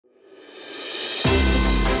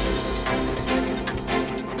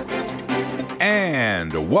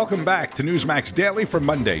And welcome back to Newsmax Daily for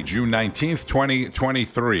Monday, June 19th,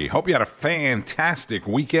 2023. Hope you had a fantastic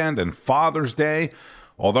weekend and Father's Day.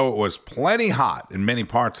 Although it was plenty hot in many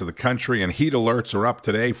parts of the country, and heat alerts are up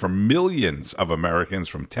today for millions of Americans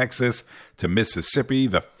from Texas to Mississippi,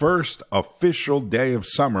 the first official day of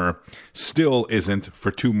summer still isn't for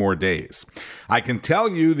 2 more days. I can tell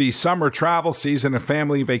you the summer travel season and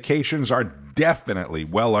family vacations are definitely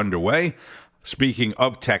well underway. Speaking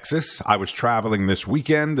of Texas, I was traveling this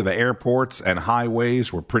weekend. The airports and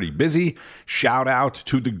highways were pretty busy. Shout out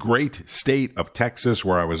to the great state of Texas,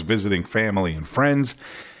 where I was visiting family and friends.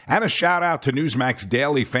 And a shout out to Newsmax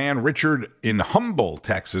Daily fan Richard in Humble,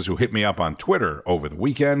 Texas, who hit me up on Twitter over the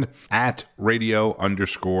weekend at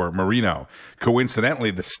radio_Marino.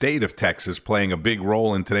 Coincidentally, the state of Texas playing a big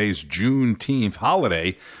role in today's Juneteenth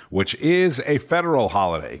holiday, which is a federal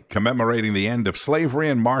holiday commemorating the end of slavery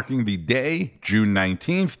and marking the day, June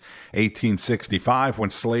 19th, 1865, when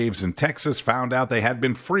slaves in Texas found out they had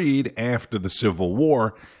been freed after the Civil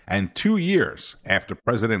War, and 2 years after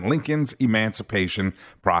President Lincoln's Emancipation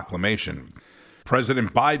Proclamation.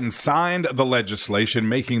 President Biden signed the legislation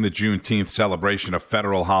making the Juneteenth celebration a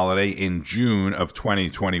federal holiday in June of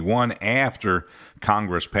 2021 after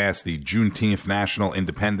Congress passed the Juneteenth National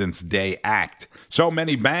Independence Day Act. So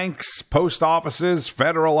many banks, post offices,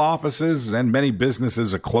 federal offices, and many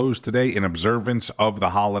businesses are closed today in observance of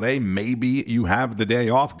the holiday. Maybe you have the day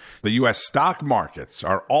off. The U.S. stock markets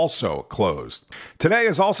are also closed. Today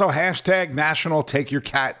is also hashtag National Take Your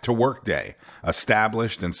Cat to Work Day,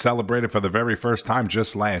 established and celebrated for the very first time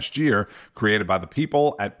just last year, created by the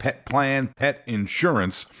people at Pet Plan Pet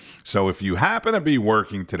Insurance. So if you happen to be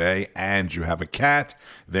working today and you have a cat,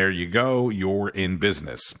 there you go, you're in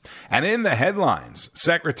business. And in the headlines,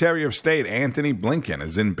 Secretary of State Antony Blinken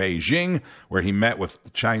is in Beijing, where he met with the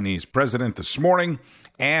Chinese president this morning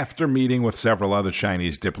after meeting with several other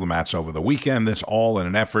Chinese diplomats over the weekend. This all in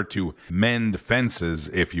an effort to mend fences,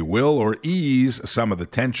 if you will, or ease some of the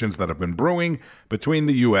tensions that have been brewing between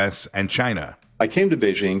the U.S. and China. I came to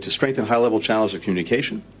Beijing to strengthen high-level channels of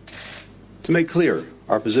communication, to make clear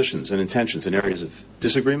our positions and intentions in areas of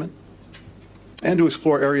disagreement, and to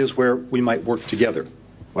explore areas where we might work together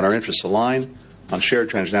when our interests align on shared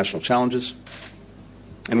transnational challenges.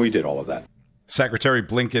 And we did all of that. Secretary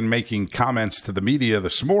Blinken making comments to the media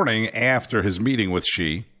this morning after his meeting with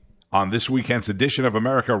Xi. On this weekend's edition of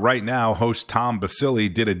America Right Now, host Tom Basile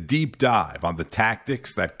did a deep dive on the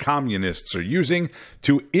tactics that communists are using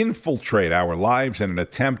to infiltrate our lives in an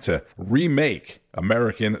attempt to remake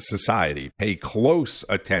American society. Pay close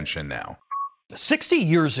attention now. 60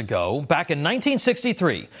 years ago, back in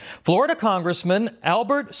 1963, Florida Congressman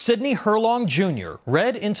Albert Sidney Herlong Jr.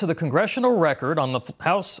 read into the congressional record on the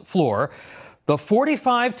House floor the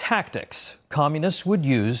 45 tactics communists would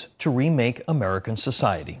use to remake American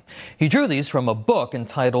society. He drew these from a book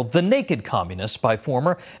entitled The Naked Communist by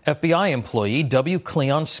former FBI employee W.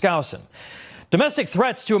 Cleon Skousen. Domestic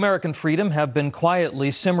threats to American freedom have been quietly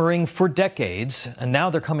simmering for decades, and now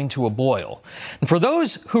they're coming to a boil. And for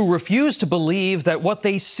those who refuse to believe that what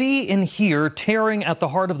they see and hear tearing at the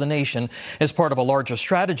heart of the nation is part of a larger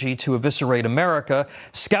strategy to eviscerate America,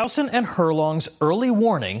 Skousen and Herlong's early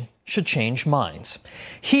warning should change minds.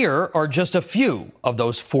 Here are just a few of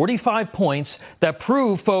those 45 points that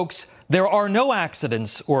prove, folks, there are no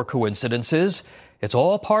accidents or coincidences. It's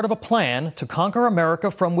all part of a plan to conquer America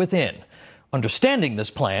from within. Understanding this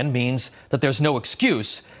plan means that there's no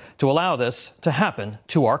excuse to allow this to happen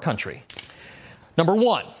to our country. Number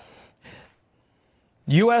one,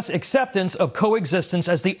 U.S. acceptance of coexistence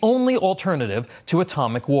as the only alternative to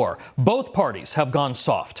atomic war. Both parties have gone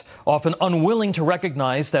soft, often unwilling to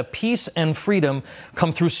recognize that peace and freedom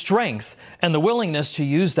come through strength and the willingness to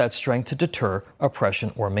use that strength to deter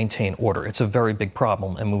oppression or maintain order. It's a very big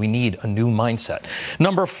problem, and we need a new mindset.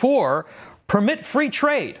 Number four, permit free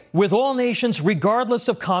trade with all nations regardless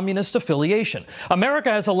of communist affiliation.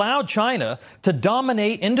 America has allowed China to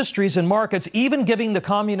dominate industries and markets, even giving the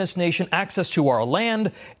communist nation access to our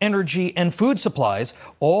land, energy, and food supplies,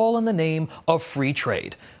 all in the name of free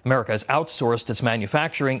trade. America has outsourced its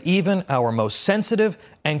manufacturing, even our most sensitive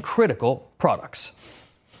and critical products.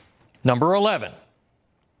 Number 11.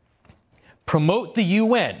 Promote the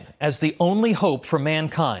UN as the only hope for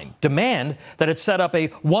mankind. Demand that it set up a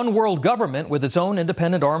one-world government with its own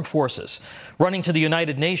independent armed forces. Running to the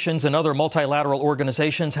United Nations and other multilateral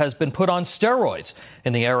organizations has been put on steroids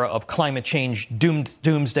in the era of climate change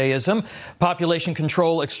doomsdayism, population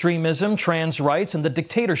control extremism, trans rights, and the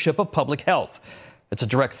dictatorship of public health. It's a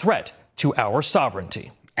direct threat to our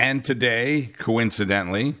sovereignty. And today,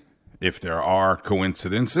 coincidentally, If there are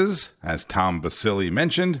coincidences, as Tom Basile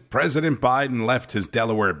mentioned, President Biden left his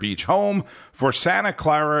Delaware Beach home for Santa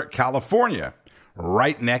Clara, California,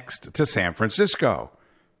 right next to San Francisco,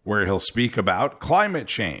 where he'll speak about climate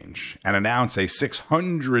change and announce a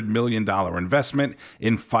 $600 million investment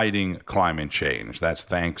in fighting climate change. That's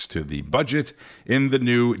thanks to the budget in the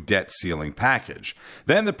new debt ceiling package.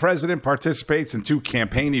 Then the president participates in 2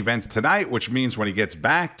 campaign events tonight, which means when he gets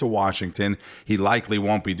back to Washington, he likely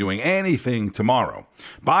won't be doing anything tomorrow.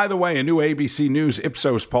 By the way, a new ABC News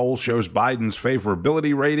Ipsos poll shows Biden's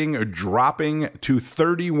favorability rating dropping to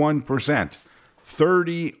 31%.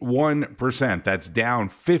 31%. That's down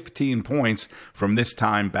 15 points from this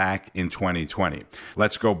time back in 2020.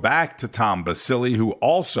 Let's go back to Tom Basile, who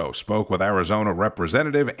also spoke with Arizona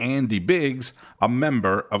Representative Andy Biggs, a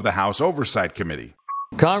member of the House Oversight Committee.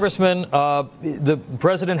 Congressman, the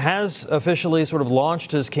president has officially sort of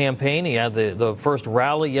launched his campaign. He had the first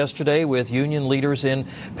rally yesterday with union leaders in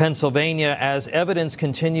Pennsylvania as evidence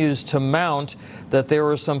continues to mount that there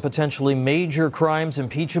are some potentially major crimes,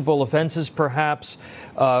 impeachable offenses perhaps,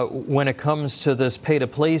 when it comes to this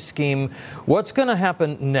pay-to-play scheme. What's going to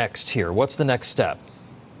happen next here? What's the next step?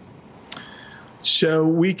 So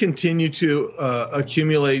we continue to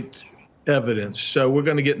accumulate evidence. So we're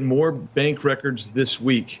going to get more bank records this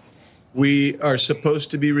week. We are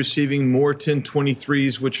supposed to be receiving more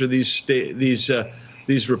 1023s, which are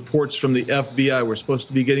these reports from the FBI. We're supposed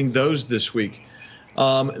to be getting those this week.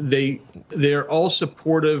 They're all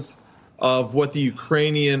supportive of what the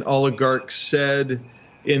Ukrainian oligarch said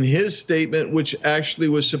in his statement, which actually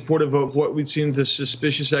was supportive of what we'd seen in the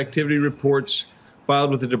suspicious activity reports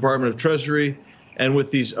filed with the Department of Treasury and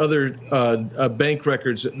with these other bank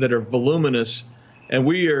records that are voluminous. And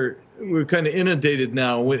we're kind of inundated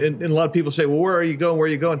now. And a lot of people say, well, where are you going? Where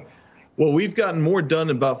are you going? Well, we've gotten more done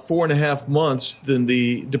in about 4.5 months than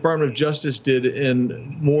the Department of Justice did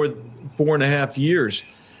in more than 4.5 years.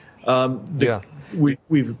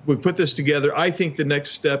 We've put this together. I think the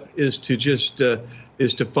next step is to just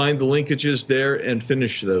is to find the linkages there and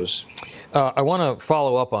finish those. I want to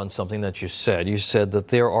follow up on something that you said. You said that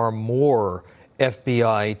there are more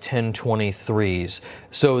FBI 1023s.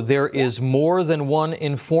 So there is more than one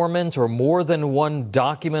informant or more than one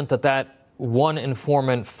document that one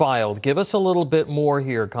informant filed. Give us a little bit more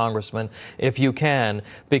here, Congressman, if you can,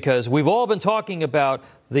 because we've all been talking about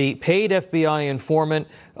the paid FBI informant,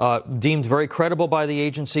 deemed very credible by the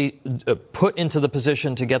agency, put into the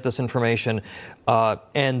position to get this information,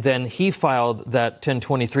 and then he filed that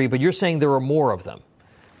 1023. But you're saying there are more of them.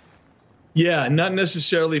 Yeah, not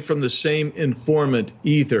necessarily from the same informant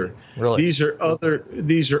either. Really? These are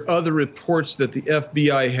other reports that the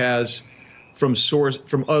FBI has from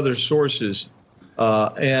other sources,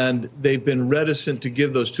 and they've been reticent to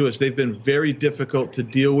give those to us. They've been very difficult to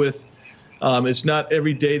deal with. It's not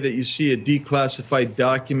every day that you see a declassified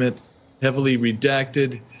document heavily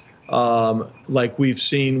redacted, like we've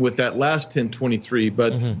seen with that last 1023.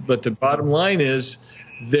 But the bottom line is,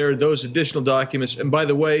 there are those additional documents. And by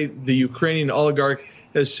the way, the Ukrainian oligarch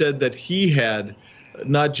has said that he had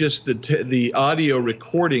not just the audio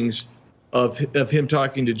recordings of him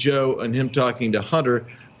talking to Joe and him talking to Hunter,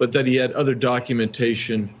 but that he had other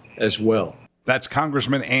documentation as well. That's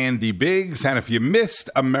Congressman Andy Biggs. And if you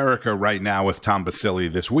missed America Right Now with Tom Basile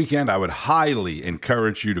this weekend, I would highly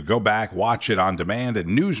encourage you to go back, watch it on demand at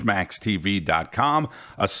newsmaxtv.com,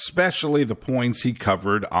 especially the points he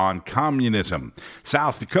covered on communism.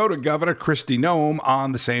 South Dakota Governor Kristi Noem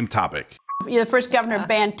on the same topic. You're the first governor to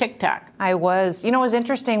ban TikTok. I was. It was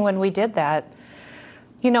interesting when we did that.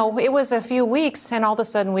 It was a few weeks, and all of a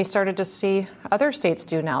sudden we started to see other states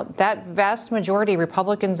do now. That vast majority,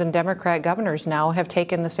 Republicans and Democrat governors now have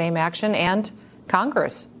taken the same action, and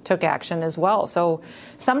Congress took action as well. So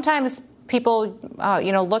sometimes people,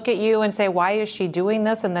 look at you and say, why is she doing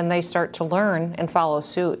this? And then they start to learn and follow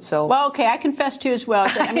suit. So, well, okay, I confess to you as well.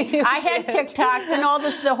 I had TikTok and all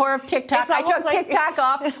this, the horror of TikTok. I took TikTok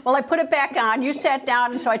off. Well, I put it back on. You sat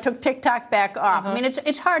down, and so I took TikTok back off. I mean,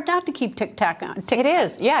 it's hard not to keep TikTok on. It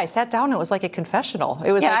is. Yeah, I sat down. It was like a confessional.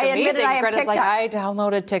 It was like amazing. Greta's like, I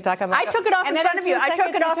downloaded TikTok. I took it off in front of you.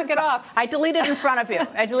 I took it off. I deleted it in front of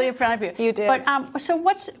you. You did. But so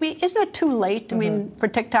isn't it too late? I mean, for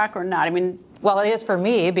TikTok or not? I mean. Well, it is for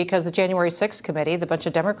me because the January 6th committee, the bunch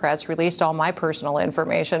of Democrats released all my personal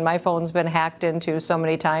information. My phone's been hacked into so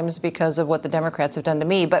many times because of what the Democrats have done to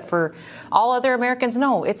me. But for all other Americans,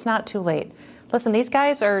 no, it's not too late. Listen, these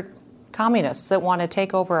guys are communists that want to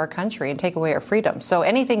take over our country and take away our freedom. So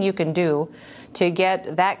anything you can do to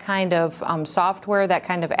get that kind of software, that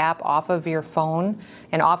kind of app off of your phone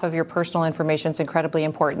and off of your personal information is incredibly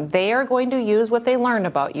important. They are going to use what they learn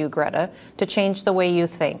about you, Greta, to change the way you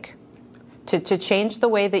think, to change the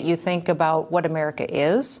way that you think about what America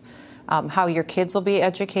is, how your kids will be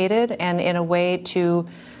educated, and in a way to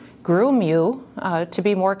groom you to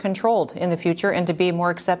be more controlled in the future and to be more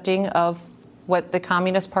accepting of what the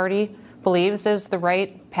Communist Party believes is the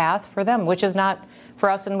right path for them, which is not for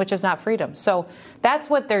us and which is not freedom. So that's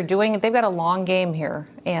what they're doing. They've got a long game here,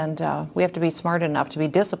 and we have to be smart enough, to be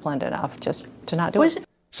disciplined enough just to not do it.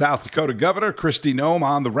 South Dakota Governor Kristi Noem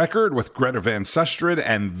on the record with Greta Van Susteren,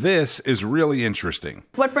 and this is really interesting.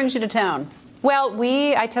 What brings you to town? Well,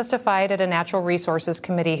 I testified at a Natural Resources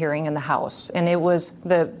Committee hearing in the House, and it was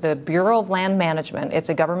the Bureau of Land Management. It's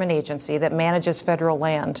a government agency that manages federal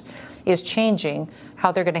land, is changing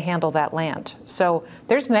how they're going to handle that land. So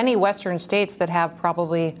there's many Western states that have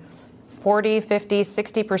probably 40, 50,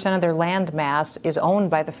 60% of their land mass is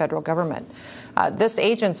owned by the federal government. This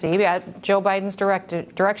agency, at Joe Biden's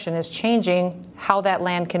direction, is changing how that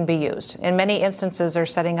land can be used. In many instances, they're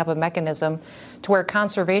setting up a mechanism to where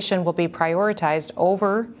conservation will be prioritized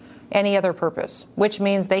over any other purpose, which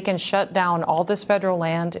means they can shut down all this federal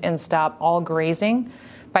land and stop all grazing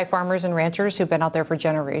by farmers and ranchers who've been out there for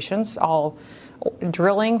generations, all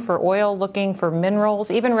drilling for oil, looking for minerals,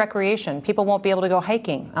 even recreation. People won't be able to go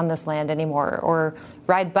hiking on this land anymore or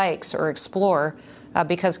ride bikes or explore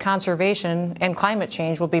because conservation and climate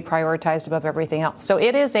change will be prioritized above everything else. So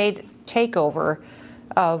it is a takeover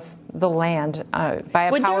of the land by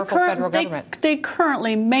a powerful federal government. They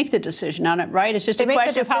currently make the decision on it, right? It's just a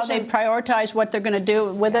question of how they prioritize what they're going to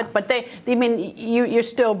do with it. But you're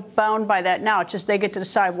still bound by that now. It's just they get to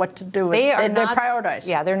decide what to do with it. They're prioritized.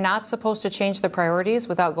 Yeah, they're not supposed to change the priorities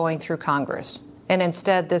without going through Congress. And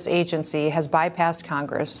instead, this agency has bypassed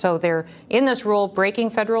Congress. So they're, in this rule, breaking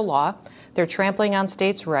federal law. They're trampling on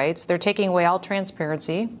states' rights. They're taking away all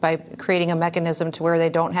transparency by creating a mechanism to where they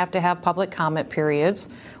don't have to have public comment periods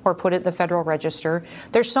or put it in the Federal Register.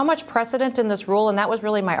 There's so much precedent in this rule, and that was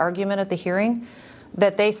really my argument at the hearing,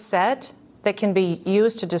 that they set that can be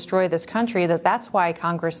used to destroy this country, that's why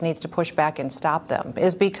Congress needs to push back and stop them,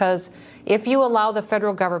 is because if you allow the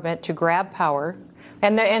federal government to grab power,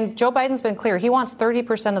 and Joe Biden's been clear, he wants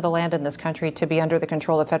 30% of the land in this country to be under the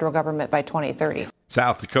control of the federal government by 2030.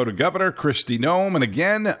 South Dakota Governor Kristi Noem. And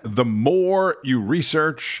again, the more you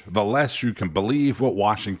research, the less you can believe what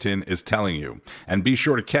Washington is telling you. And be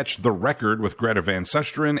sure to catch The Record with Greta Van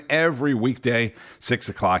Susteren every weekday, 6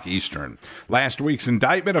 o'clock Eastern. Last week's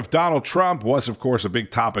indictment of Donald Trump was, of course, a big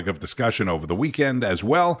topic of discussion over the weekend as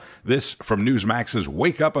well. This from Newsmax's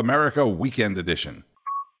Wake Up America Weekend Edition.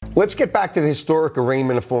 Let's get back to the historic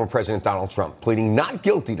arraignment of former President Donald Trump, pleading not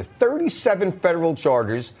guilty to 37 federal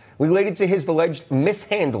charges related to his alleged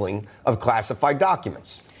mishandling of classified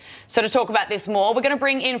documents. So to talk about this more, we're going to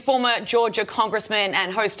bring in former Georgia Congressman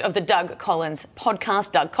and host of the Doug Collins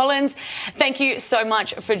podcast, Doug Collins. Thank you so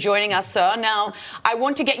much for joining us, sir. Now, I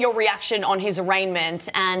want to get your reaction on his arraignment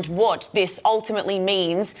and what this ultimately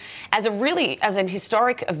means as an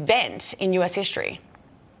historic event in U.S. history.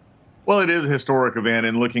 Well, it is a historic event,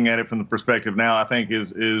 and looking at it from the perspective now, I think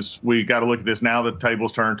is we got to look at this now. The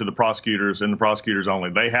tables turned to the prosecutors and the prosecutors only.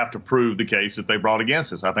 They have to prove the case that they brought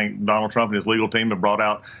against us. I think Donald Trump and his legal team have brought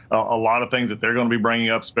out a lot of things that they're going to be bringing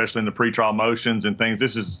up, especially in the pretrial motions and things.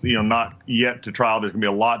 This is, not yet to trial. There's going to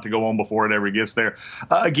be a lot to go on before it ever gets there.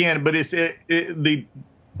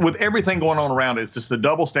 With everything going on around it, it's just the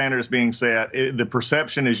double standard is being set. The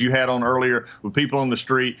perception, as you had on earlier, with people on the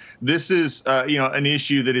street, this is, an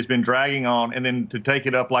issue that has been dragging on, and then to take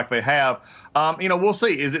it up like they have, we'll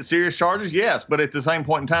see. Is it serious charges? Yes. But at the same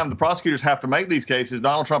point in time, the prosecutors have to make these cases.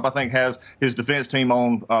 Donald Trump, I think, has his defense team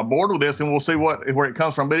on board with this, and we'll see where it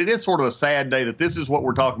comes from. But it is sort of a sad day that this is what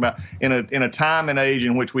we're talking about in a time and age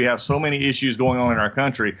in which we have so many issues going on in our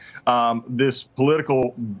country. This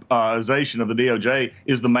politicalization of the DOJ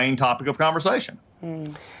is the main topic of conversation.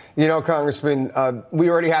 Congressman, we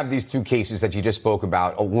already have these two cases that you just spoke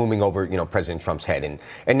about looming over, President Trump's head.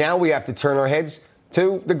 And now we have to turn our heads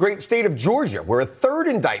to the great state of Georgia, where a third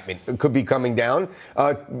indictment could be coming down.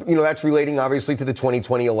 That's relating, obviously, to the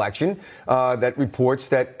 2020 election that reports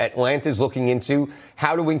that Atlanta is looking into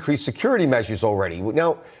how to increase security measures already.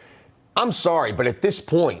 Now, I'm sorry, but at this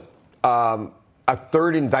point, a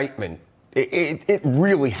third indictment, it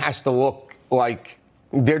really has to look like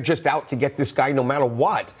they're just out to get this guy no matter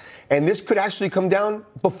what. And this could actually come down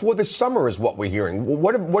before the summer is what we're hearing.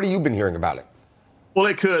 What have you been hearing about it? Well,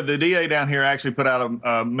 it could. The DA down here actually put out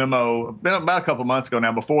a memo about a couple of months ago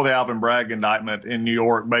now, before the Alvin Bragg indictment in New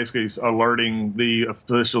York, basically alerting the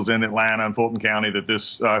officials in Atlanta and Fulton County that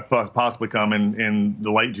this possibly come in the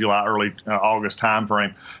late July, early August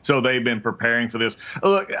timeframe. So they've been preparing for this.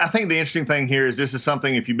 Look, I think the interesting thing here is this is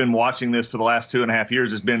something, if you've been watching this for the last 2.5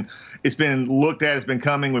 years, it's been looked at, it's been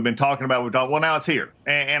coming, we've been talking about it, well, now it's here.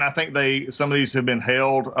 And I think some of these have been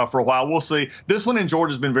held for a while. We'll see. This one in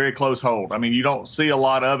Georgia has been very close hold. I mean, you don't see a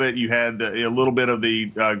lot of it. You had a little bit of the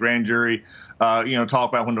grand jury, talk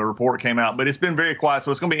about when the report came out, but it's been very quiet.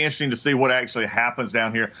 So it's going to be interesting to see what actually happens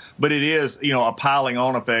down here. But it is, a piling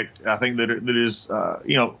on effect. I think that is,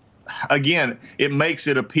 again, it makes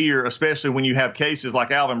it appear, especially when you have cases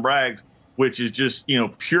like Alvin Bragg's, which is just,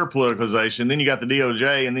 pure politicalization. Then you got the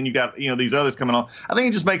DOJ, and then you got, these others coming on. I think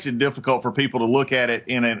it just makes it difficult for people to look at it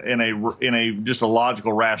in a just a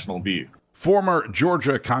logical, rational view. Former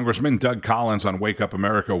Georgia Congressman Doug Collins on Wake Up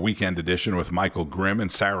America Weekend Edition with Michael Grimm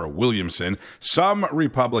and Sarah Williamson. Some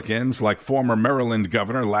Republicans, like former Maryland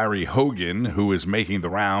Governor Larry Hogan, who is making the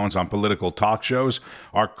rounds on political talk shows,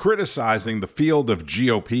 are criticizing the field of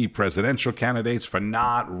GOP presidential candidates for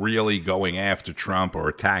not really going after Trump or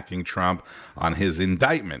attacking Trump on his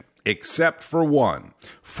indictment. Except for one,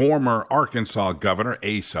 former Arkansas Governor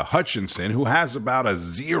Asa Hutchinson, who has about a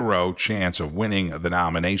 0 chance of winning the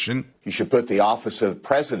nomination. You should put the office of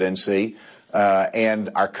presidency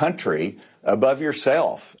and our country above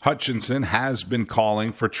yourself. Hutchinson has been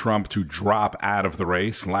calling for Trump to drop out of the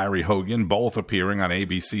race. Larry Hogan, both appearing on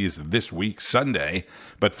ABC's This Week Sunday.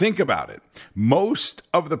 But think about it. Most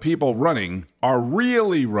of the people running are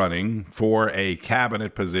really running for a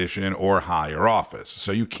cabinet position or higher office.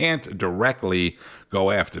 So you can't directly go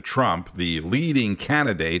after Trump, the leading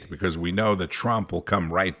candidate, because we know that Trump will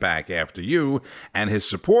come right back after you and his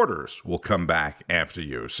supporters will come back after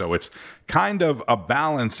you. So it's kind of a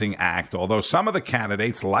balancing act, although some of the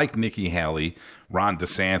candidates like Nikki Haley, Ron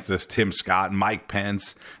DeSantis, Tim Scott, Mike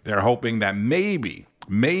Pence, they're hoping that maybe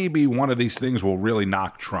one of these things will really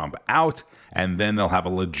knock Trump out, and then they'll have a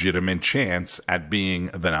legitimate chance at being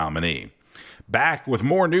the nominee. Back with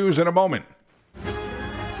more news in a moment.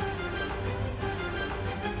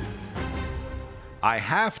 I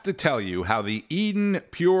have to tell you how the Eden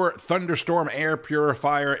Pure Thunderstorm Air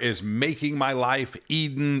Purifier is making my life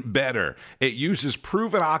Eden better. It uses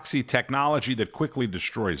proven oxy technology that quickly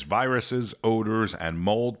destroys viruses, odors, and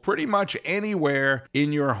mold pretty much anywhere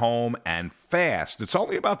in your home, and fast. It's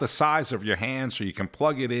only about the size of your hand, so you can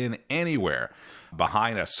plug it in anywhere.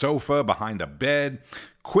 Behind a sofa, behind a bed.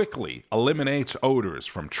 Quickly eliminates odors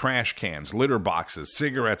from trash cans, litter boxes,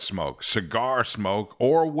 cigarette smoke, cigar smoke,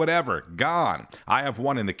 or whatever. Gone. I have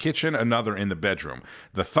one in the kitchen, another in the bedroom.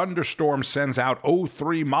 The Thunderstorm sends out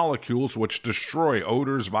O3 molecules which destroy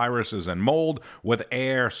odors, viruses, and mold with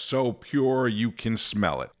air so pure you can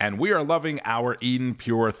smell it. And we are loving our Eden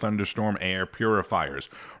Pure Thunderstorm Air Purifiers.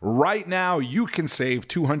 Right now, you can save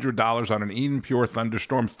 $200 on an Eden Pure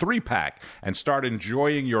Thunderstorm 3-pack and start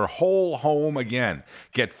enjoying your whole home again.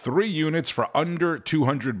 Get 3 units for under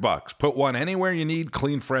 $200. Put one anywhere you need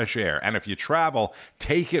clean, fresh air. And if you travel,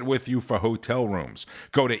 take it with you for hotel rooms.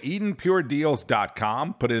 Go to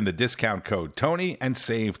EdenPureDeals.com, put in the discount code Tony, and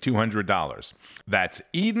save $200. That's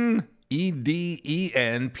Eden,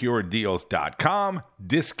 EDEN, PureDeals.com,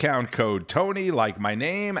 discount code Tony, like my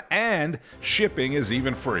name, and shipping is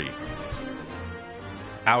even free.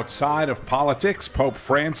 Outside of politics, Pope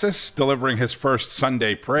Francis delivering his first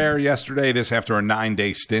Sunday prayer yesterday, this after a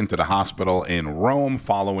 9-day stint at a hospital in Rome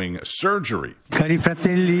following surgery. Cari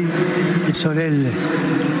fratelli e sorelle,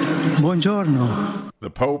 buongiorno.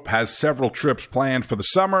 The Pope has several trips planned for the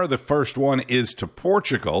summer. The first one is to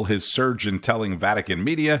Portugal, his surgeon telling Vatican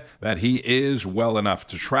media that he is well enough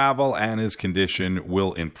to travel and his condition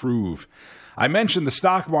will improve. I mentioned the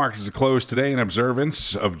stock markets are closed today in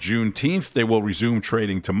observance of Juneteenth. They will resume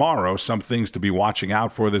trading tomorrow. Some things to be watching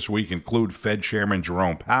out for this week include Fed Chairman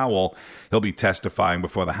Jerome Powell. He'll be testifying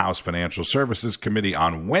before the House Financial Services Committee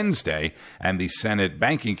on Wednesday and the Senate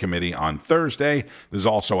Banking Committee on Thursday. There's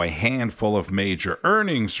also a handful of major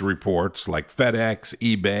earnings reports like FedEx,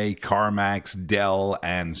 eBay, CarMax, Dell,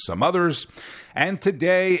 and some others. And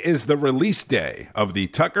today is the release day of the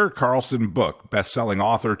Tucker Carlson book. Best-selling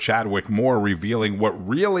author Chadwick Moore revealing what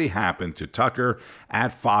really happened to Tucker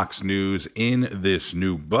at Fox News in this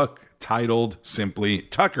new book titled simply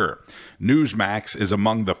Tucker. Newsmax is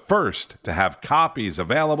among the first to have copies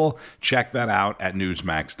available. Check that out at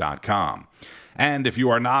Newsmax.com. And if you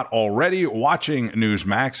are not already watching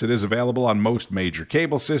Newsmax, it is available on most major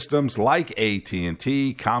cable systems like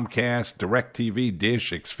AT&T, Comcast, DirecTV,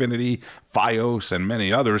 Dish, Xfinity, Fios, and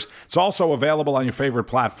many others. It's also available on your favorite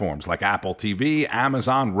platforms like Apple TV,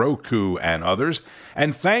 Amazon, Roku, and others.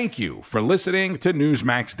 And thank you for listening to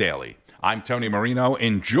Newsmax Daily. I'm Tony Marino.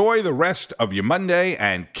 Enjoy the rest of your Monday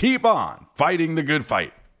and keep on fighting the good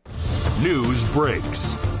fight. News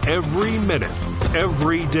breaks every minute,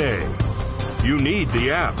 every day. You need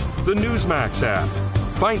the app, the Newsmax app.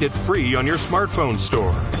 Find it free on your smartphone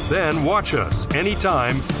store. Then watch us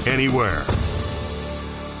anytime, anywhere.